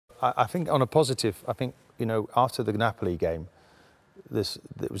I think on a positive, I think, you know, after the Napoli game,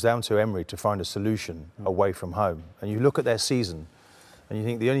 it was down to Emery to find a solution away from home. And you look at their season, and you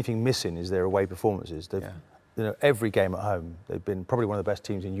think the only thing missing is their away performances. They've, you know, every game at home, they've been probably one of the best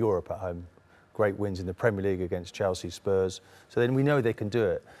teams in Europe at home. Great wins in the Premier League against Chelsea, Spurs. So then we know they can do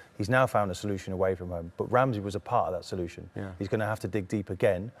it. He's now found a solution away from home. But Ramsey was a part of that solution. Yeah. He's going to have to dig deep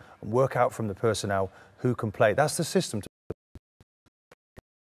again and work out from the personnel who can play. That's the system.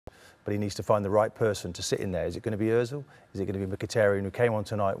 But he needs to find the right person to sit in there. Is it going to be Ozil? Is it going to be Mkhitaryan, who came on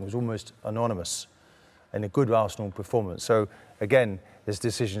tonight and was almost anonymous in a good Arsenal performance? So, again, there's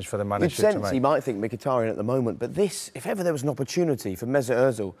decisions for the manager to make. He might think Mkhitaryan at the moment, but this, if ever there was an opportunity for Mesut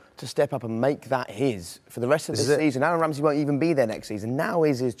Ozil to step up and make that his for the rest of the season, Aaron Ramsey won't even be there next season. Now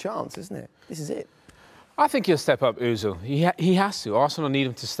is his chance, isn't it? This is it. I think he'll step up, Ozil. He has to. Arsenal need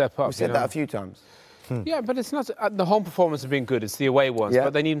him to step up. We've said that a few times. Yeah, but it's not... the home performance has been good. It's the away ones.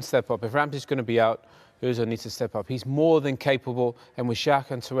 But they need him to step up. If Ramsey's going to be out, Ozil needs to step up. He's more than capable. And with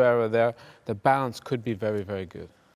Xhaka and Torreira there, the balance could be very, very good.